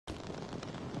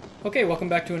Okay, welcome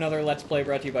back to another Let's Play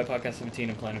brought to you by Podcast 17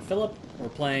 and Planet Phillip. We're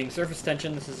playing Surface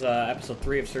Tension. This is episode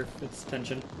 3 of Surface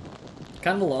Tension.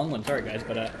 Kind of a long one, sorry guys,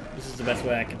 but this is the best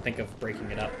way I can think of breaking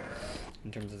it up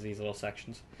in terms of these little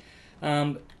sections.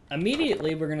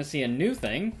 Immediately, we're going to see a new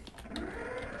thing.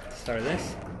 Start of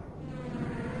this.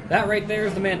 That right there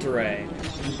is the manta ray.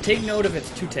 Take note of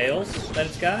its two tails that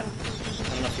it's got. I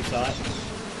don't know if you saw it.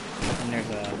 And there's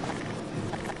a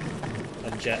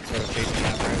jet sort of chasing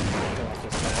after it. Kill off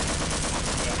this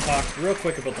guy. I'm going to talk real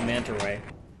quick about the manta ray.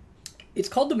 It's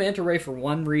called the manta ray for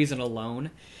one reason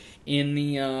alone. In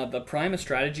the Prima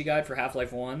strategy guide for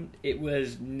Half-Life 1, it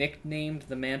was nicknamed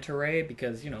the manta ray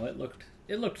because, you know, it looked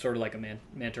sort of like a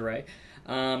manta ray.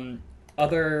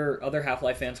 Other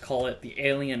Half-Life fans call it the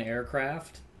alien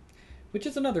aircraft, which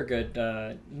is another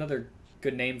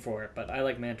good name for it, but I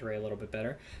like manta ray a little bit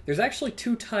better. There's actually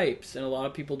two types, and a lot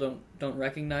of people don't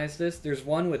recognize this. There's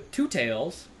one with two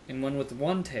tails and one with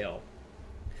one tail.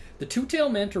 The two-tail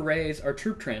manta rays are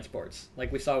troop transports,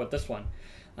 like we saw with this one,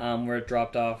 where it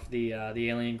dropped off the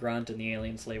alien grunt and the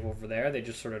alien slave over there. They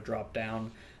just sort of dropped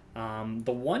down.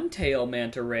 The one-tail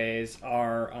manta rays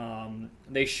are,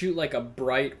 they shoot like a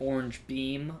bright orange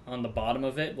beam on the bottom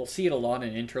of it. We'll see it a lot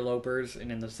in Interlopers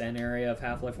and in the Zen area of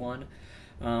Half-Life 1.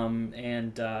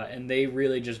 And they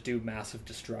really just do massive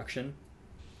destruction.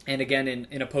 And again,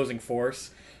 in Opposing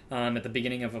Force, at the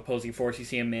beginning of Opposing Force, you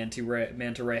see a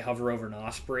manta ray hover over an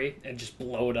osprey and just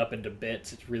blow it up into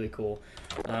bits. It's really cool.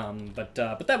 But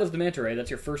that was the manta ray. That's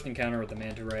your first encounter with the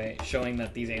manta ray, showing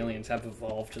that these aliens have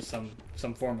evolved to some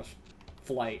form of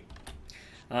flight.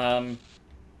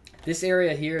 This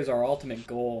area here is our ultimate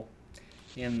goal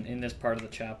in this part of the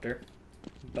chapter.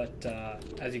 But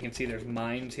as you can see, there's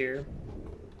mines here,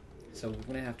 so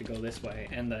we're gonna have to go this way,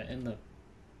 and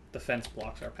the fence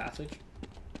blocks our passage.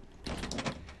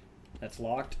 That's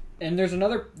locked. And there's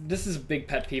another, this is a big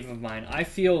pet peeve of mine. I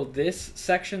feel this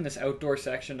section, this outdoor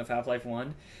section of Half-Life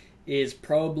 1, is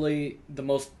probably the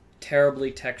most terribly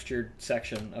textured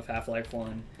section of Half-Life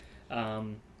 1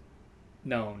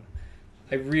 known.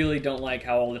 I really don't like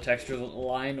how all the textures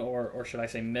align, or should I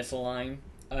say misalign.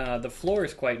 The floor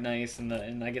is quite nice,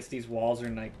 and I guess these walls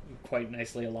are quite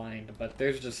nicely aligned, but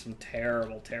there's just some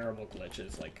terrible, terrible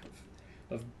glitches, like,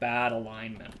 of bad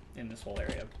alignment in this whole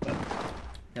area. But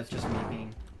that's just me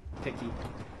being picky.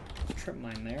 There's a trip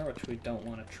mine there, which we don't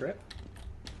want to trip.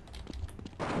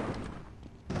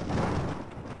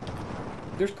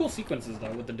 There's cool sequences,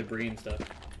 though, with the debris and stuff.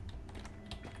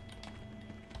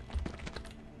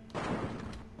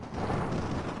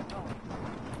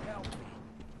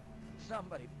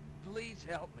 Somebody, please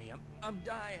help me. I'm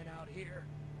dying out here.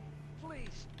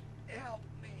 Please help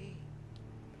me.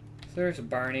 So there's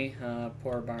Barney.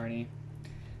 Poor Barney.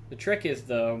 The trick is,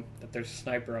 though, that there's a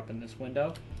sniper up in this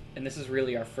window, and this is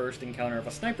really our first encounter of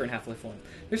a sniper in Half-Life 1.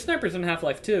 There's snipers in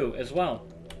Half-Life 2 as well,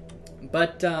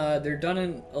 but they're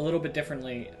done a little bit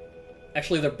differently.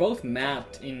 Actually, they're both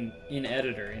mapped in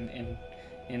editor, in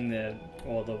the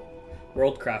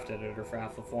Worldcraft editor for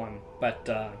Half-Life 1, but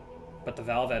the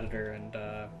Valve editor and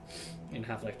in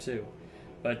Half-Life 2.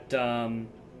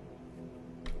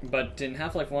 But in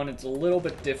Half-Life 1, it's a little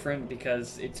bit different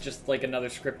because it's just like another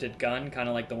scripted gun, kind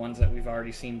of like the ones that we've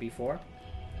already seen before.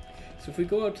 So if we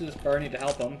go out to this Barney to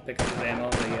help him pick up his ammo,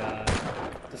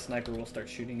 the sniper will start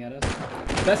shooting at us.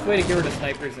 The best way to get rid of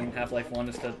snipers in Half-Life 1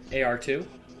 is to AR2.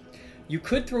 You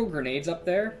could throw grenades up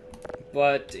there,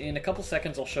 but in a couple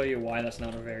seconds I'll show you why that's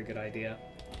not a very good idea.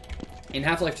 In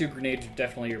Half-Life 2, grenades are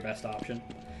definitely your best option,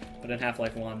 but in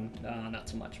Half-Life 1, not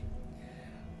so much.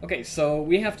 Okay, so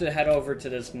we have to head over to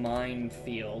this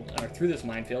minefield, or through this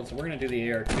minefield, so we're going to do the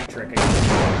AR2 trick again.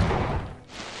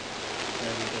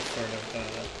 Where we just sort of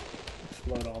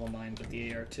explode all the mines with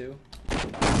the AR2. I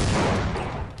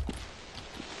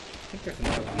think there's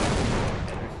another one.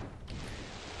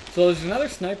 So there's another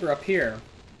sniper up here,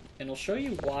 and I'll show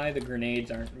you why the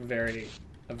grenades aren't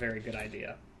a very good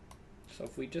idea. So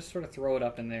if we just sort of throw it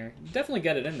up in there, you definitely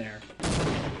get it in there,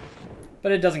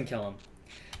 but it doesn't kill him.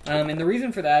 And the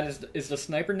reason for that is the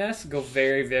sniper nests go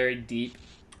very, very deep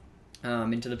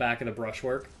into the back of the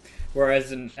brushwork,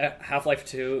 whereas in Half-Life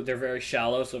 2, they're very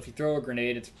shallow, so if you throw a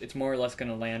grenade, it's more or less going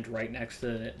to land right next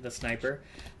to the sniper.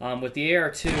 With the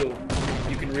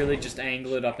AR2, you can really just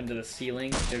angle it up into the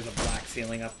ceiling. There's a black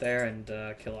ceiling up there, and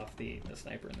kill off the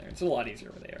sniper in there. It's a lot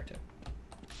easier with AR2.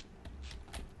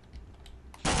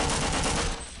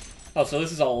 Oh, so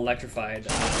this is all electrified. The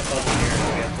puzzle here is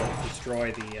we have to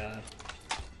destroy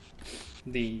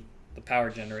the power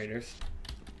generators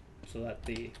so that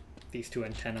these two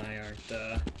antennae aren't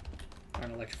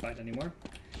electrified anymore.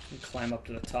 And climb up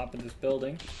to the top of this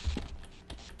building.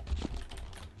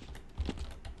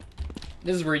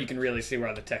 This is where you can really see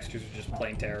where the textures are just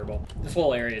plain terrible. This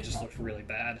whole area just looks really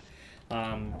bad.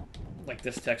 Like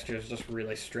this texture is just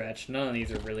really stretched. None of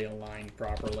these are really aligned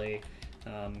properly.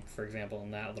 For example,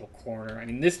 in that little corner. I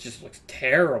mean, this just looks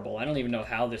terrible. I don't even know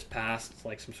how this passed,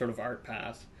 like some sort of art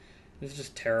pass. This is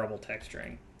just terrible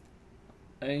texturing.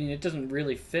 I mean, it doesn't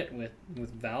really fit with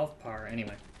valve power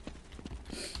anyway.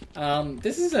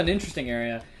 This is an interesting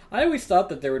area. I always thought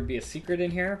that there would be a secret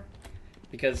in here,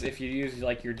 because if you use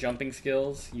like your jumping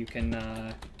skills, you can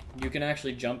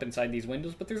actually jump inside these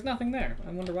windows, but there's nothing there.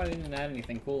 I wonder why they didn't add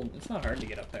anything cool. It's not hard to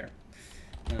get up there,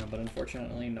 but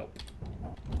unfortunately, nope.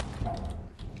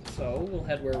 So we'll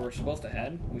head where we're supposed to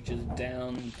head, which is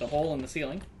down the hole in the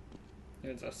ceiling.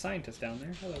 There's a scientist down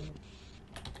there. Hello.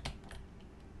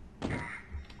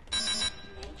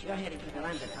 You're heading for the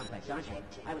Lambda complex, aren't you?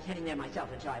 I was heading there myself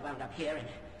until I wound up here and,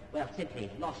 well, simply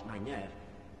lost my nerve.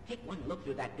 Take one look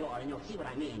through that door and you'll see what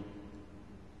I mean.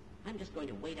 I'm just going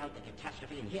to wait out the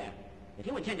catastrophe in here. If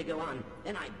you intend to go on,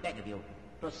 then I beg of you,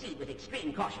 proceed with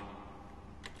extreme caution.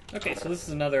 Okay, so this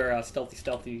is another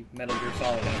stealthy Metal Gear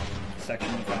Solid section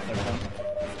of Half-Life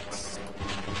 1.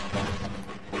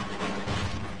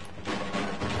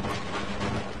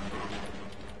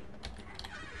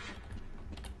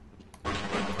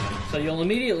 So you'll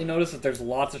immediately notice that there's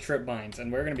lots of trip mines,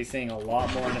 and we're going to be seeing a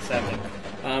lot more in a second.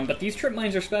 But these trip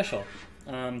mines are special.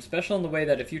 Special in the way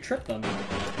that if you trip them,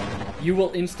 you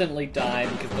will instantly die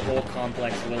because the whole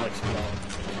complex will explode.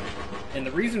 And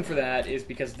the reason for that is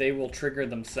because they will trigger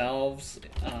themselves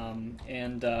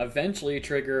and eventually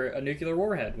trigger a nuclear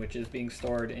warhead, which is being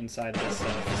stored inside this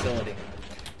facility.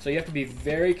 So you have to be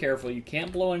very careful. You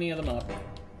can't blow any of them up.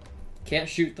 Can't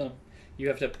shoot them. You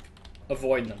have to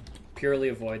avoid them. Purely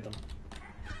avoid them.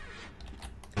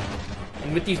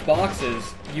 And with these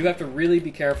boxes, you have to really be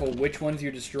careful which ones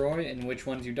you destroy and which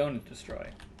ones you don't destroy.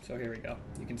 So here we go.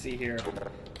 You can see here,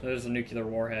 there's the nuclear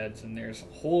warheads, and there's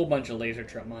a whole bunch of laser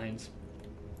trip mines.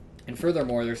 And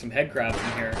furthermore, there's some head crabs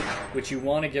in here, which you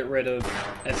want to get rid of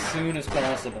as soon as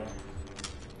possible,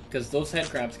 because those head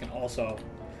crabs can also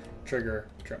trigger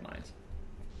trip mines.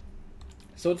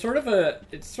 So it's sort of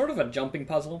a jumping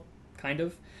puzzle, kind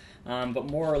of, but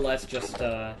more or less just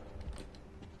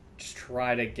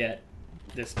try to get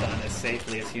this done as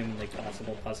safely as humanly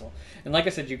possible puzzle. And like I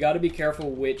said, you got to be careful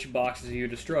which boxes you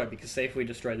destroy, because say if we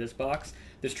destroy this box,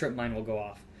 this trip mine will go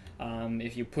off.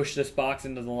 If you push this box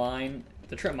into the line,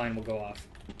 the trip mine will go off.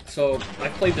 So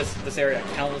I've played this area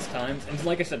countless times, and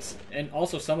like I said, and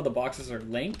also some of the boxes are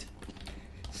linked.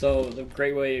 So the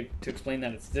great way to explain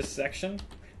that is this section.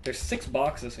 There's 6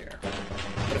 boxes here,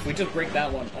 but if we just break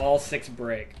that one, all 6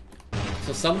 break.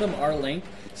 So some of them are linked,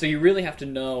 so you really have to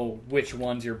know which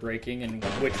ones you're breaking and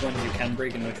which ones you can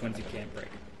break and which ones you can't break.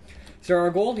 So our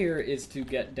goal here is to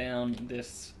get down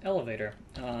this elevator.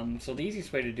 So the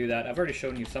easiest way to do that, I've already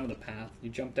shown you some of the path. You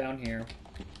jump down here,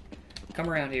 come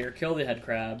around here, kill the head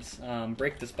crabs,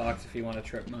 break this box if you want to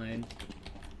trip mine,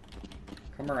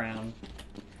 come around,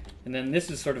 and then this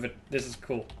is this is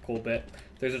cool bit.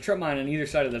 There's a trip mine on either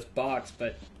side of this box,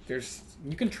 but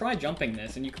you can try jumping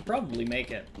this and you can probably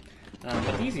make it.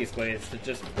 But the easiest way is to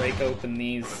just break open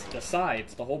the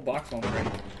sides. The whole box won't break.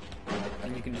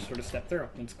 And you can just sort of step through.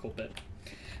 It's a cool bit.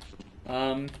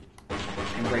 You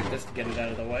can break this to get it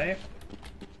out of the way.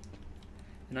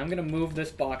 And I'm going to move this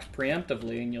box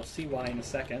preemptively, and you'll see why in a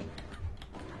second.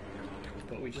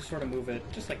 But we just sort of move it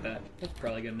just like that. That's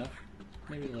probably good enough.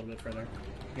 Maybe a little bit further.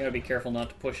 You got to be careful not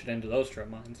to push it into those trip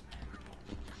mines.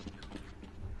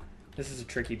 This is a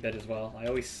tricky bit as well. I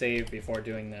always save before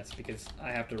doing this because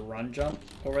I have to run jump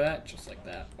over that, just like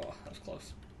that. Oh, that was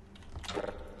close.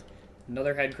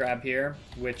 Another head crab here,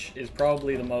 which is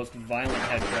probably the most violent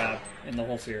head crab in the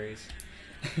whole series.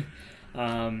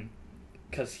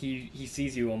 Because he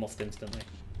sees you almost instantly.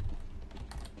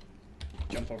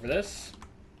 Jump over this.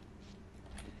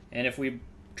 And if we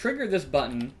trigger this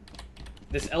button,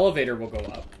 this elevator will go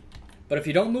up. But if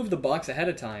you don't move the box ahead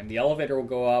of time, the elevator will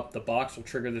go up, the box will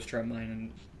trigger this trip mine,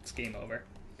 and it's game over.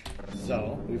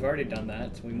 So, we've already done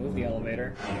that, so we move the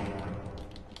elevator.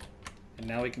 And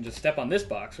now we can just step on this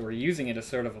box, so we're using it as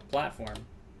sort of a platform.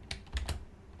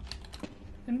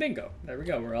 And bingo, there we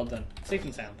go, we're all done. Safe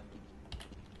and sound.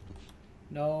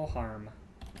 No harm.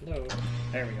 Hello.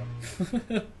 There we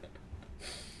go.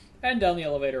 And down the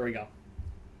elevator we go.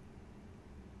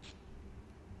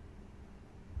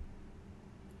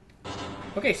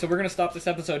 Okay, so we're going to stop this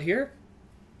episode here.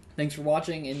 Thanks for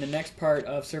watching. In the next part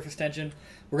of Surface Tension,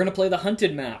 we're going to play the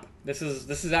Hunted map. This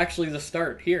is actually the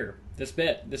start here. This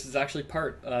bit. This is actually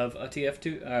part of a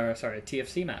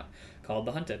TFC map called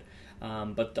the Hunted.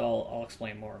 But I'll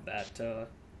explain more of that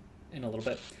in a little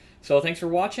bit. So thanks for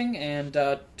watching, and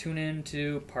tune in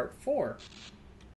to part 4.